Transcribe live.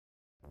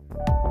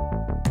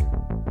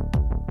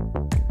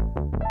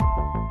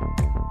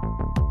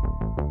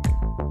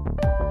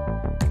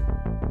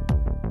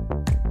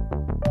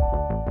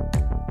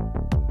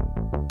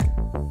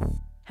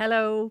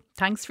Hello,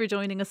 thanks for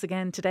joining us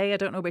again today. I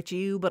don't know about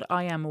you, but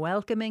I am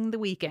welcoming the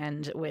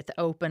weekend with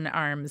open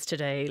arms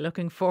today.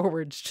 Looking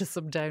forward to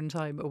some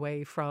downtime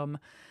away from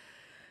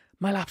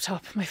my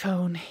laptop, my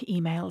phone,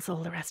 emails,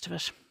 all the rest of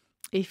it.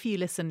 If you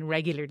listen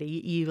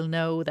regularly, you'll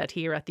know that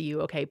here at the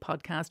UOK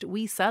podcast,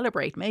 we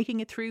celebrate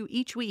making it through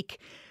each week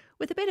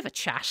with a bit of a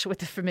chat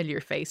with a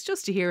familiar face,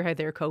 just to hear how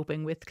they're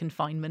coping with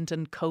confinement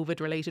and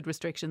COVID-related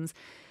restrictions.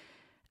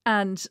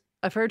 And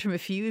I've heard from a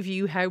few of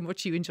you how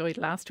much you enjoyed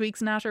last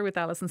week's natter with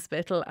Alison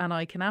Spittle, and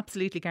I can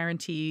absolutely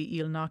guarantee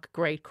you'll knock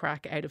great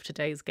crack out of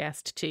today's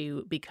guest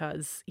too,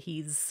 because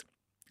he's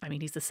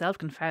a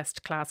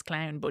self-confessed class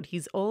clown, but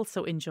he's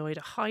also enjoyed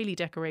a highly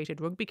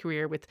decorated rugby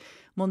career with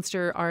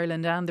Munster,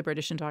 Ireland and the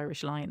British and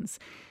Irish Lions.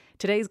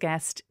 Today's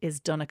guest is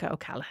Donncha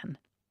O'Callaghan.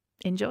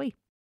 Enjoy.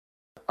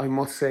 I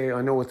must say,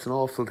 I know it's an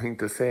awful thing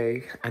to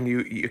say, and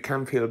you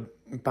can feel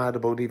bad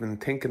about even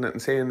thinking it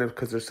and saying it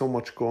because there's so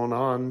much going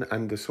on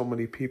and there's so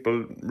many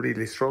people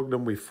really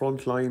struggling with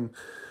frontline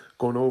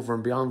going over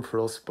and beyond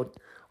for us. But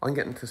I'm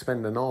getting to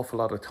spend an awful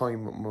lot of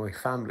time with my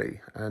family,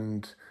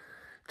 and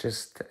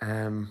just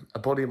a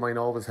buddy of mine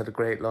always had a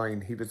great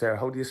line. He was there,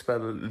 "How do you spell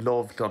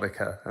love,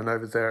 Donncha?" And I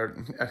was there,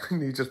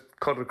 and he just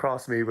cut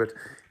across me with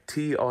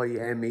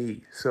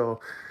Time. So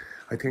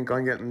I think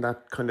I'm getting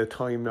that kind of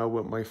time now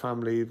with my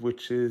family,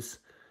 which is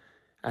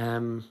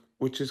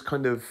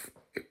kind of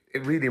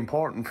really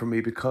important for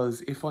me,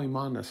 because if I'm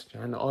honest,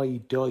 and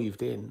I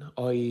dived in,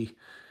 I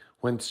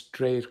went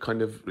straight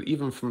kind of,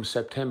 even from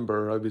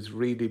September, I was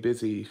really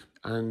busy,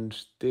 and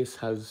this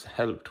has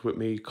helped with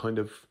me kind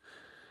of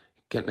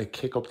getting a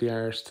kick up the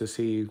arse to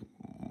see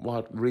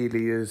what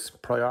really is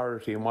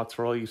priority and what's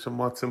right and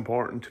what's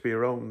important to be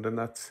around, and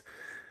that's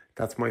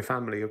my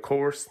family. Of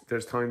course,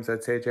 there's times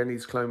I'd say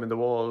Jenny's climbing the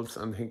walls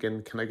and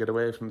thinking, can I get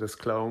away from this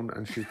clown?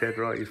 And she's dead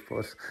right.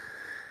 But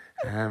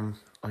I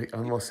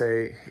must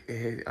say,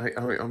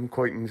 I'm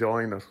quite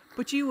enjoying it.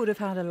 But you would have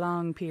had a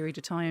long period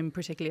of time,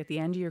 particularly at the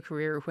end of your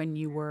career, when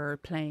you were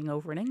playing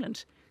over in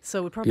England.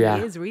 So it probably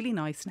is really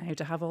nice now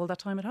to have all that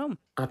time at home.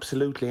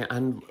 Absolutely.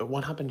 And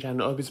what happened,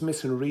 Jan, I was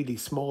missing really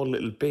small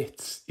little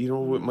bits,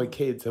 with my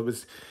kids.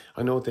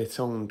 I know they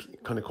sound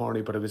kind of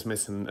corny, but I was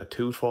missing a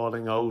tooth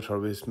falling out, or I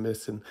was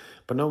missing,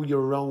 but now you're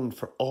around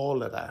for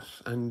all of that,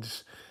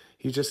 and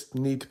you just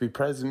need to be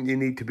present, you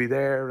need to be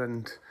there,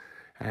 and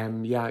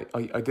I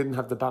didn't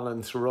have the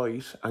balance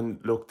right.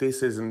 And look,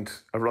 this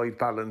isn't a right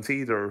balance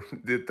either,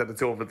 that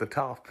it's over the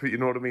top. You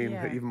know what I mean?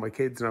 Yeah. Even my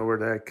kids now are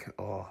like,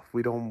 oh,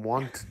 we don't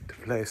want to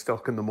play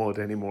stuck in the mud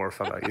anymore,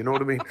 fella. You know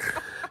what I mean?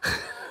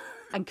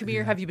 And come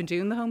here, have you been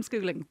doing the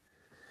homeschooling?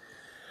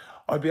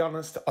 I'll be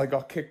honest, I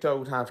got kicked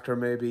out after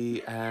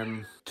maybe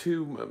I'd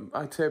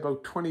say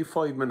about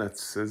 25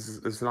 minutes,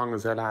 as long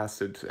as I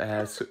lasted.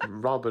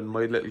 Robin,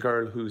 my little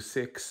girl who's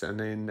 6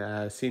 and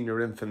in senior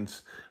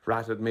infants,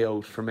 ratted me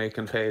out for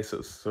making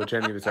faces. So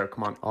Jenny was there,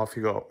 come on, off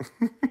you go.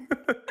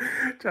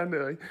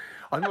 Jenny,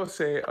 I must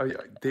say,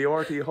 the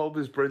RT Hub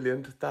is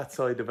brilliant, that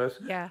side of it.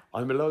 Yeah.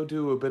 I'm allowed to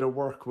do a bit of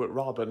work with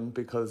Robin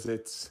because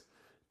it's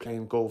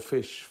playing Go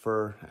Fish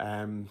for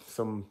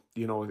some,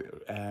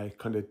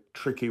 kind of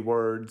tricky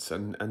words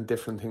and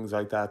different things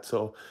like that.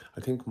 So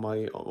I think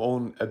my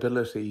own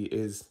ability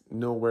is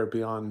nowhere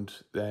beyond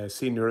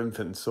senior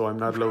infants. So I'm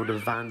not allowed to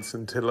advance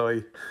until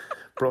I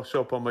brush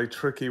up on my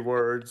tricky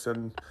words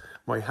and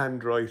my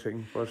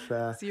handwriting. But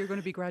So you're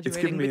going to be graduating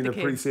it's given me with an the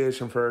kids.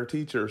 appreciation for our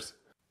teachers.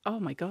 Oh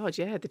my God,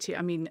 yeah.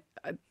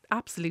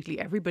 Absolutely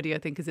everybody, I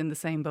think, is in the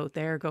same boat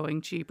there,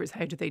 going, jeepers,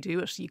 how do they do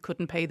it? You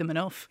couldn't pay them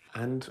enough.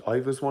 And I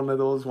was one of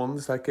those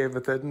ones that gave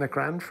it in a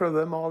grand for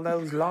them all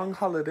those long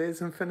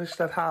holidays and finished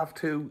at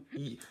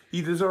 2:30.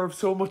 You deserve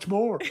so much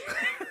more.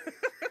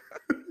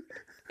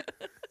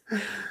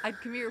 And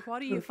come here,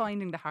 what are you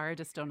finding the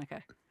hardest,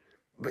 Donncha?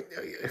 But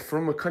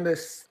from a kind of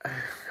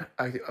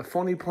a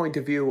funny point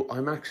of view,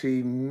 I'm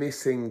actually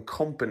missing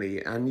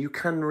company, and you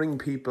can ring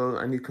people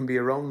and you can be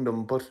around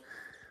them, but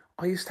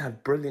I used to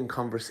have brilliant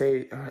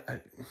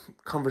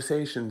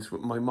conversations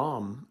with my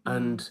mom,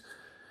 and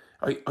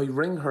I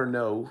ring her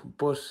now,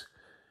 but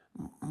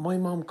my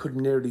mom could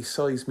nearly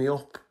size me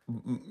up,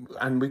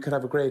 and we could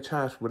have a great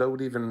chat without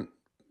even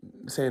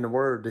saying a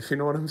word, if you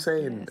know what I'm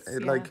saying. Yes,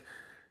 yeah. Like,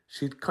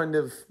 she'd kind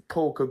of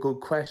poke a good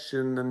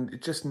question and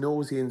it just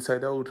knows you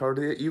inside out,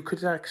 or you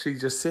could actually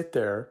just sit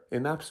there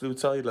in absolute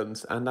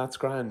silence and that's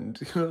grand,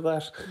 you know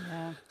that?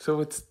 Yeah. So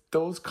it's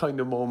those kind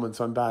of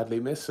moments I'm badly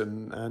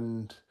missing,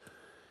 and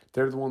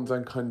they're the ones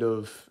I'm kind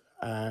of,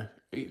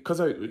 because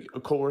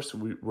of course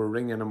we're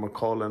ringing and we're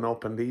calling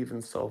up and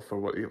leaving stuff, or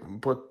what,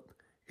 but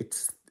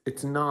it's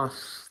not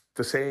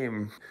the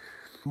same.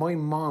 My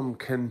mom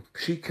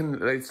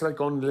it's like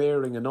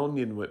unlayering an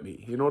onion with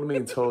me, you know what I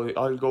mean? So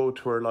I'll go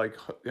to her like,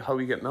 how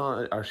are you getting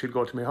on? Or she'll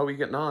go to me, how are you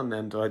getting on?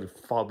 And I'll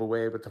fob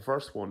away with the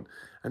first one.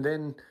 And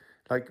then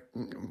like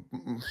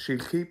she'll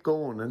keep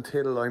going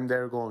until I'm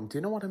there going, do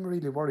you know what I'm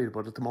really worried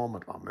about at the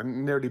moment, Mom?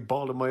 I'm nearly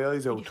bawling my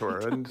eyes out to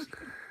her. And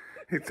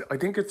I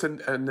think it's an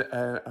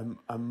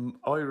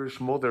Irish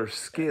mother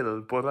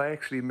skill, but I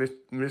actually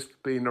miss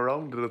being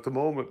around it at the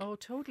moment. Oh,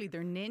 totally.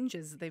 They're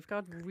ninjas. They've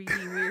got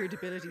really weird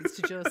abilities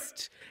to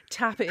just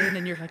tap it in,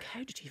 and you're like, how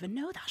did you even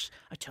know that?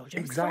 I told you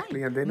it was fine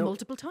Exactly, and they know.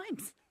 multiple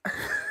times.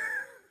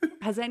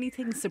 Has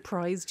anything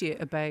surprised you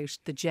about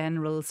the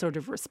general sort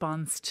of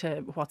response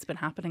to what's been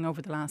happening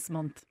over the last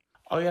month?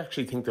 I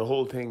actually think the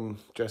whole thing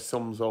just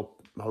sums up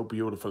how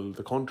beautiful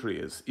the country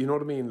is. You know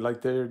what I mean?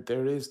 Like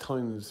there is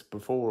times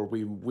before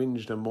we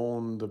whinged and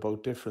moaned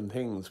about different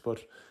things,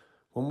 but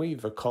when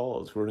we've a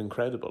cause, we're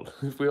incredible.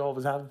 We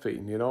always have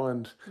been,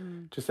 and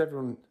just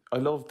everyone. I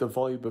love the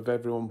vibe of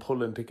everyone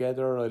pulling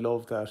together. I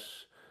love that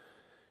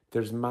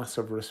there's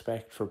massive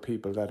respect for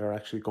people that are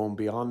actually going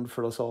beyond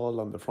for us all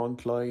on the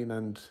front line,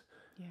 and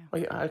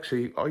Yeah. I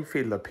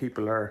feel that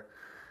people are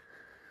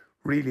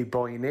really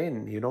buying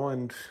in,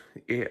 and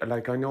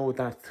like I know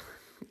that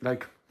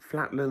like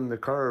flattening the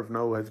curve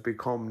now has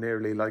become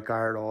nearly like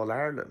our All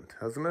Ireland,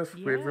 hasn't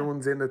it? Where Yeah.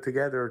 everyone's in it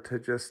together to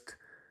just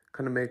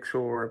kind of make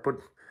sure. But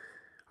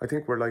I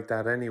think we're like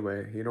that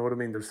anyway. You know what I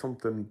mean? There's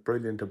something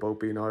brilliant about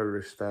being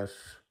Irish that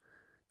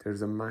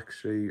there's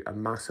actually a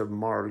massive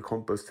moral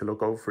compass to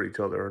look out for each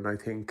other, and I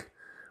think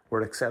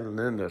we're excelling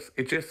in it.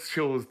 It just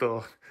shows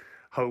the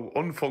how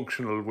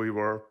unfunctional we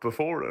were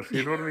before it.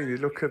 You know what I mean? You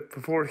look at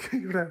before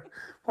you know,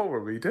 what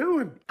were we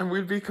doing? And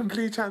we'll be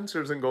complete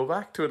chancers and go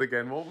back to it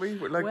again, won't we?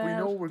 Like we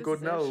know Well, we're this good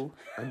is it. now,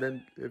 and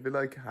then it'll be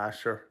like,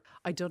 sure.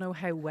 I don't know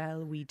how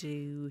well we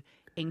do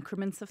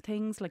increments of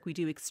things. Like we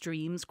do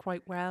extremes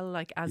quite well.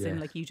 Like as in,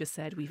 Yeah. like you just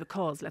said, we've a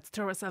cause. Let's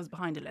throw ourselves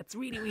behind it. Let's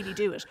really, really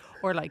do it.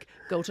 Or like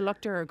go to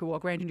Lough, go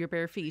walk around in your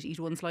bare feet, eat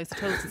one slice of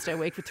toast and stay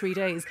awake for 3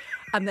 days.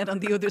 And then on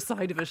the other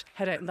side of it,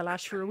 head out in the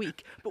lash for a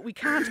week. But we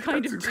can't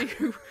kind of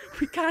do,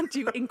 we can't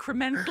do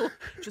incremental.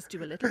 Just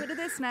do a little bit of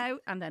this now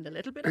and then a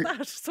little bit of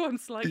that. So I'm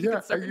slightly Yeah,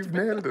 and concerned you've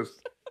about nailed that.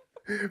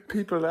 it.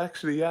 People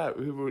actually, yeah,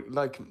 who were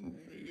like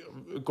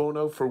going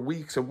out for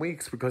weeks and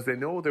weeks because they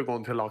know they're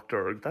going to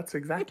Lough. That's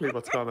exactly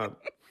what's gone on.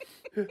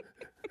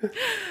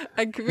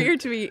 And come here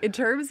to me, in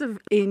terms of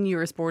in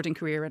your sporting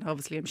career, and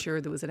obviously I'm sure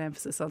there was an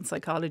emphasis on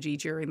psychology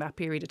during that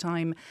period of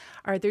time,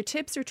 are there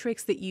tips or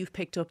tricks that you've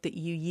picked up that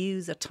you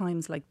use at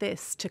times like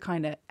this to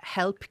kind of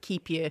help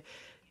keep you,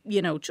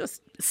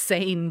 just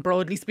sane,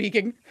 broadly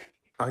speaking?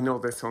 I know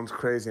this sounds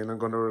crazy and I'm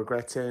going to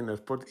regret saying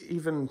it, but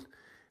even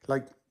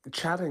like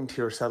chatting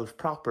to yourself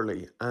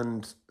properly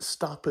and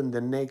stopping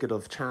the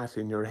negative chat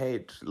in your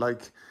head.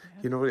 Like,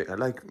 Yeah.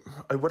 like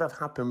it would have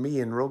happened me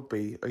in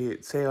rugby.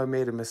 Say I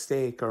made a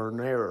mistake or an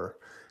error,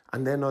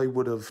 and then I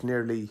would have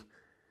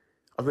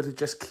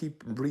just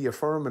keep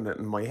reaffirming it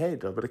in my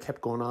head. I would have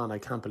kept going on. I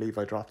can't believe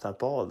I dropped that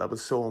ball. That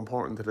was so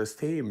important to this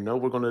team. Now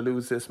we're going to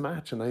lose this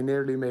match, and I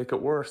nearly make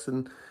it worse.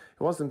 And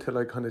it wasn't until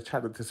I kind of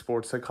chatted to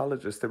sports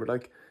psychologists. They were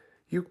like,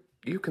 "You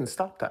you can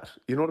stop that.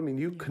 You know what I mean?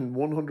 You Yeah. can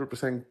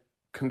 100%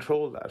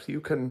 control that. You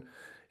can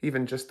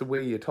even just the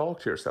way you talk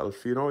to yourself.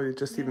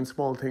 Just Yeah. even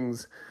small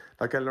things."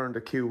 Like I learned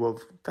a cue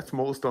of that's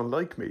most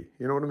unlike me.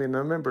 You know what I mean? I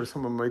remember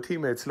some of my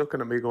teammates looking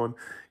at me going,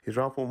 "You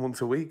drop one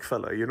once a week,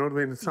 fella." You know what I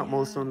mean? It's not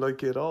most Yeah.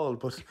 unlike you at all.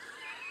 But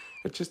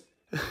it just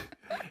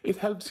it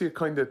helps you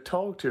kind of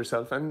talk to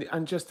yourself and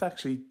just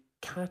actually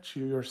catch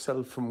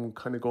yourself from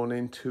kind of going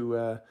into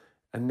a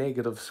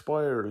negative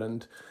spiral.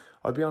 And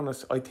I'll be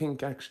honest, I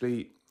think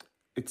actually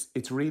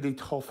it's really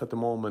tough at the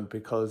moment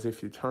because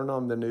if you turn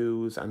on the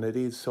news and it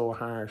is so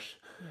harsh,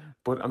 Yeah.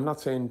 but I'm not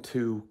saying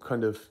to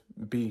kind of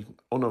be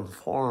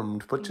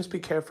uninformed, but just be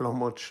Mm. careful how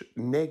much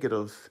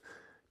negative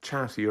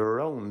chat you're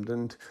around.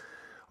 And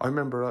I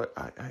remember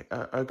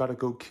I got a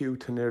good cue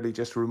to nearly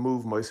just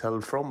remove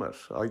myself from it.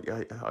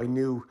 I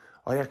knew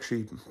I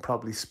actually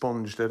probably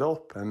sponged it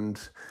up, and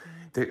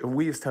Yeah.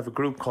 we used to have a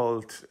group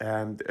called.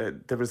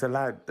 There was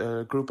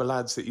a group of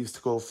lads that used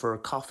to go for a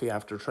coffee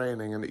after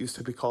training, and it used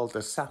to be called the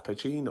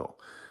Sappuccino.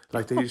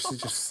 Like they used to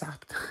just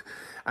sap,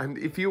 and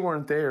if you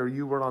weren't there,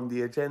 you were on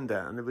the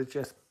agenda, and it was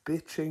just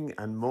bitching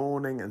and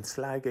moaning and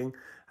slagging.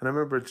 And I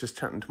remember just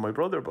chatting to my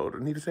brother about it,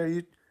 and he was there.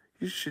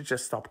 You should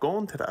just stop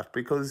going to that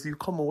because you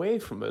come away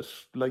from it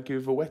like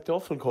you've a wet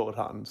duffel coat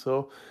on.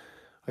 So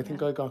I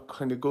think Yeah. I got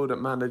kind of good at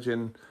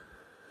managing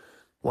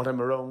what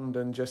I'm around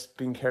and just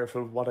being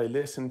careful of what I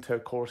listen to,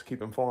 of course,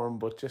 keep informed,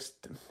 but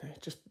just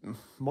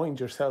mind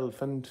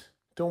yourself and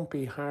don't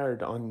be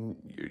hard on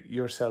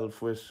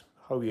yourself with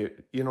how you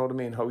know what I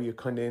mean, how you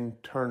kind of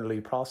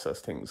internally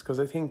process things. Because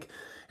I think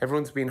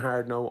everyone's been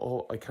hard now.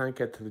 Oh, I can't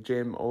get to the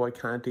gym. Oh, I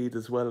can't eat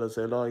as well as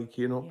I like.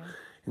 Yeah.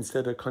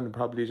 Instead of kind of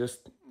probably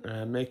just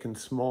making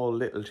small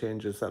little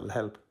changes that'll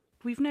help.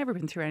 We've never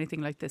been through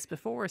anything like this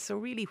before. So,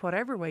 really,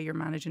 whatever way you're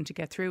managing to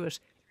get through it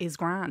is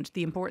grand.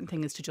 The important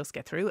thing is to just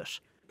get through it.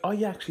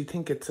 I actually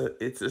think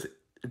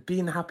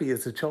being happy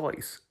is a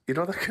choice. You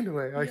know that kind of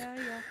way. Yeah,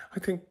 yeah. I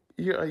think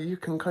you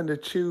can kind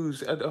of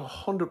choose at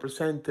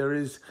 100%.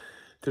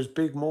 There's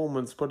big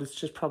moments, but it's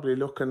just probably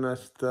looking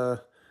at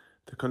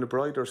the kind of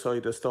brighter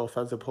side of stuff,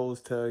 as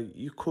opposed to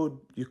you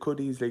could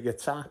easily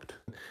get sacked.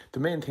 The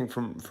main thing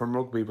from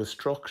rugby was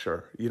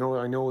structure.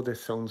 I know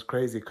this sounds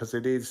crazy because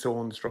it is so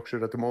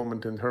unstructured at the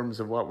moment in terms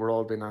of what we're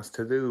all being asked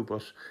to do,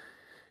 but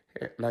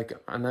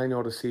and I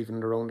notice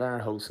even around our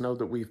house now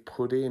that we've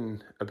put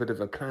in a bit of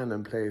a plan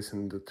in place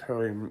in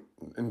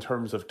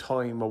terms of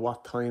time or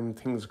what time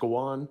things go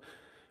on,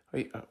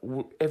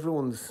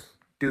 everyone's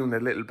doing a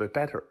little bit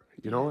better,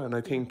 and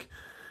I think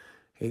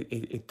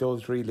it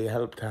does really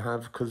help to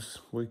have, because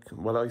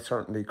I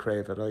certainly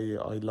crave it.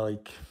 I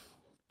like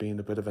being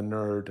a bit of a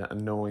nerd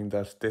and knowing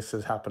that this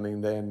is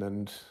happening then,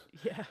 and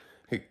Yeah.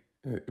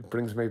 it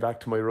brings me back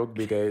to my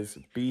rugby days.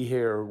 Be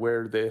here,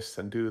 wear this,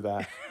 and do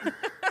that.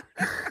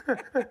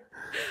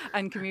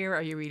 And come here,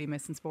 are you really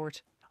missing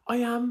sport? I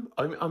am.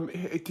 I'm.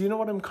 Do you know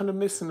what I'm kind of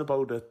missing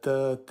about it?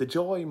 The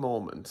joy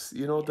moments.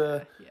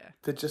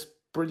 The just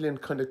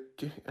brilliant kind of,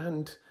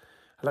 and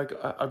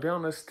I'll be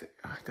honest,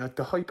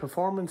 the high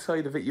performance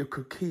side of it you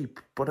could keep,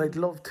 but I'd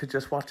love to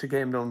just watch a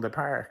game down the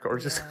park or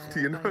just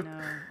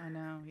I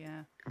know,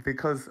 yeah.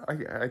 Because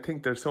I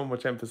think there's so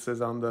much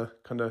emphasis on the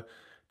kind of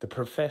the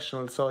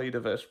professional side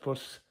of it,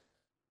 but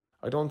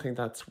I don't think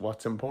that's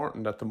what's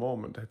important at the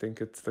moment. I think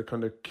it's the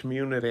kind of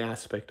community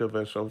aspect of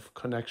it, of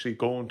kind of actually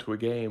going to a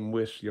game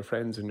with your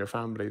friends and your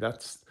family.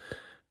 That's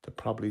the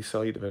probably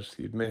side of it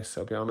you'd miss,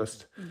 I'll be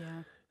honest.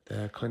 Yeah.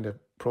 The kind of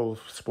pro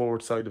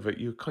sports side of it,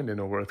 you kind of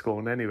know where it's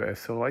going anyway.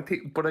 So I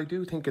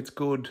do think it's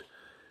good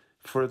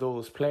for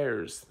those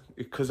players,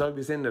 because I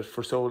was in it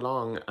for so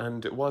long,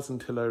 and it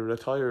wasn't until I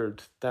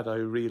retired that I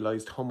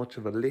realised how much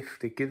of a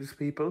lift it gives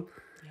people.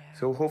 Yeah.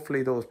 So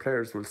hopefully those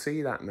players will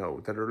see that now,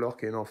 that are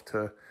lucky enough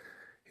to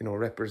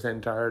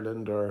represent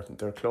Ireland or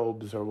their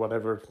clubs or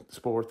whatever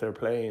sport they're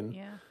playing.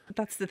 Yeah,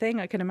 that's the thing.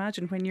 I can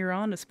imagine when you're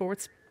on a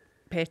sports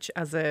pitch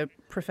as a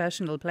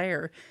professional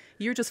player,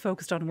 you're just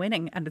focused on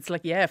winning, and it's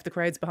like, yeah, if the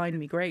crowd's behind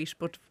me, great,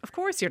 but of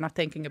course you're not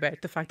thinking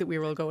about the fact that we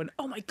were all going,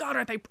 oh my God,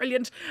 aren't they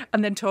brilliant,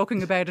 and then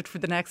talking about it for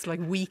the next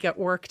week at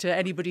work to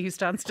anybody who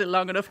stands still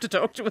long enough to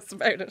talk to us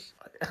about it.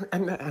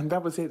 And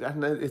that was it.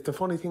 And the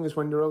funny thing is,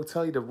 when you're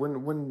outside of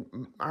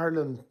when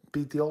Ireland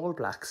beat the All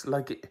Blacks,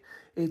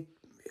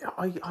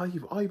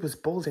 I was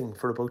buzzing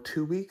for about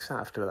 2 weeks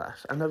after that,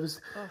 and I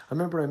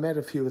remember I met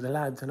a few of the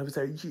lads, and I was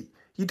there.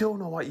 You don't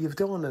know what you've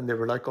done, and they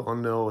were like, "Oh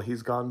no,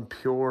 he's gone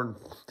pure, and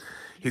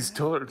he's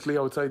totally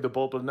outside the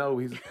bubble now."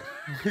 You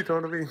know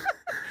what I mean?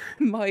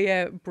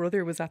 My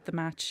brother was at the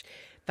match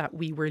that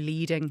we were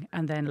leading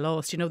and then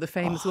lost. The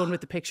famous one with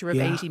the picture of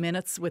 80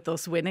 minutes with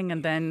us winning,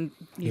 and then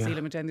New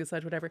Zealand went down the other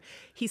side, whatever.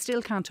 He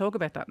still can't talk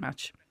about that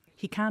match.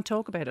 He can't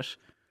talk about it.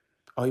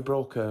 I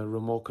broke a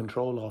remote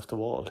control off the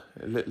wall.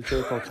 Little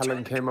Jake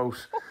O'Callaghan came out.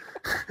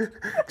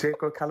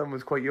 Jake O'Callaghan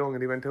was quite young,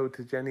 and he went out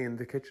to Jenny in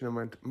the kitchen and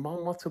went,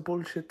 "Mom, what's a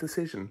bullshit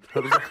decision?"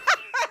 I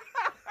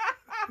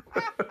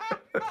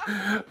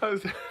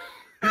was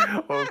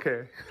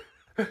okay.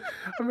 I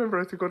remember I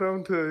had to go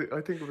down to,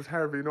 I think it was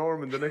Harvey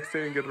Norman the next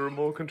day, and get a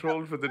remote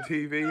control for the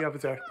TV. I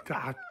was there,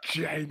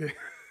 Jenny.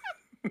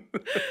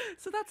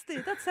 So that's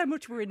how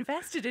much we're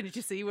invested in it,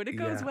 you see. When it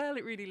goes well,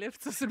 it really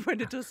lifts us, and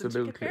when it doesn't,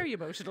 you get very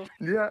emotional.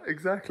 Yeah,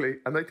 exactly.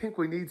 And I think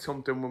we need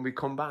something when we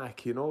come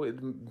back, be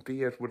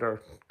it with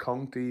our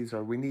counties,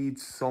 or we need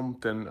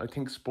something. I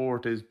think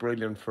sport is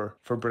brilliant for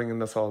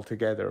bringing us all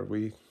together.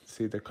 We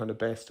see the kind of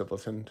best of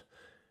us, and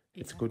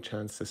it's a good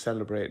chance to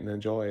celebrate and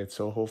enjoy it.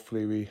 So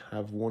hopefully we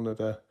have one of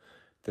the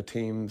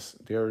teams,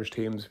 the Irish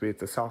teams, be it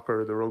the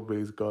soccer, the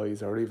rugby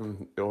guys, or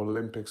even the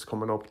Olympics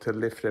coming up, to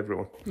lift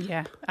everyone.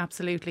 Yeah,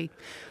 absolutely.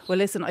 Well,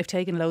 listen, I've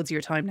taken loads of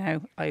your time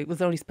now. I was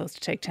only supposed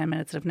to take 10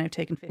 minutes, and I've now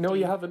taken 15. No,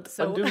 you haven't.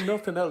 So I'm doing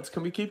nothing else.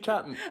 Can we keep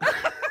chatting?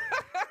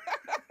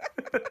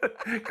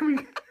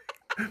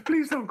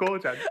 Please don't go,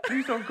 Jan.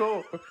 Please don't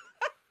go.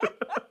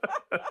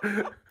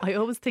 I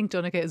always think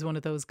Donncha is one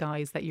of those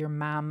guys that your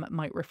mam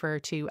might refer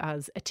to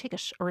as a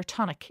ticket or a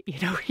tonic.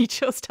 He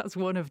just has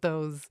one of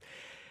those...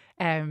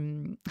 I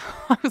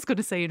was going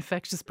to say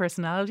infectious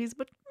personalities,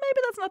 but maybe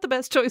that's not the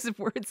best choice of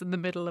words in the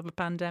middle of a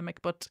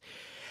pandemic, but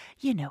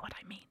you know what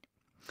I mean.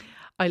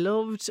 I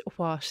loved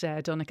what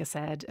Donncha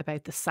said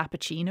about the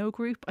Sappuccino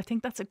group. I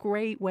think that's a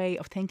great way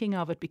of thinking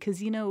of it,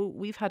 because,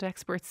 we've had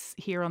experts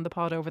here on the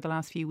pod over the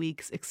last few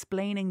weeks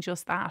explaining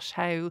just that,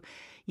 how,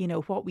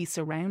 what we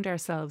surround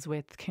ourselves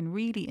with can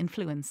really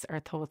influence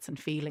our thoughts and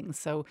feelings.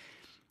 So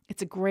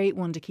it's a great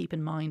one to keep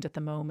in mind at the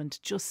moment,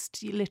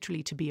 just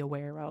literally to be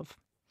aware of.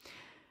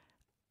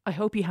 I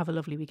hope you have a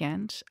lovely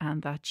weekend,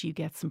 and that you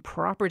get some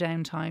proper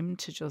downtime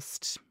to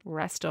just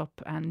rest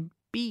up and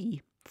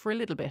be for a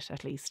little bit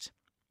at least.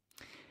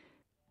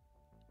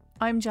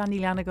 I'm Janny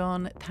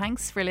Lanagon.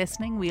 Thanks for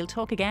listening. We'll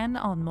talk again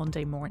on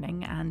Monday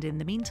morning, and in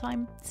the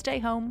meantime, stay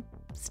home,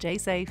 stay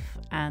safe,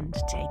 and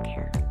take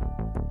care.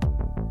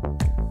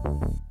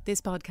 This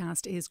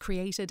podcast is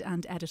created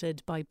and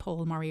edited by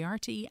Paul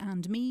Moriarty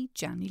and me,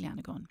 Janny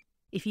Lanagon.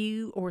 If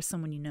you or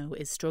someone you know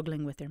is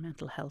struggling with their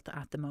mental health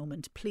at the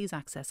moment, please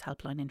access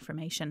helpline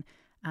information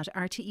at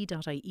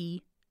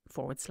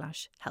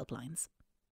rte.ie/helplines.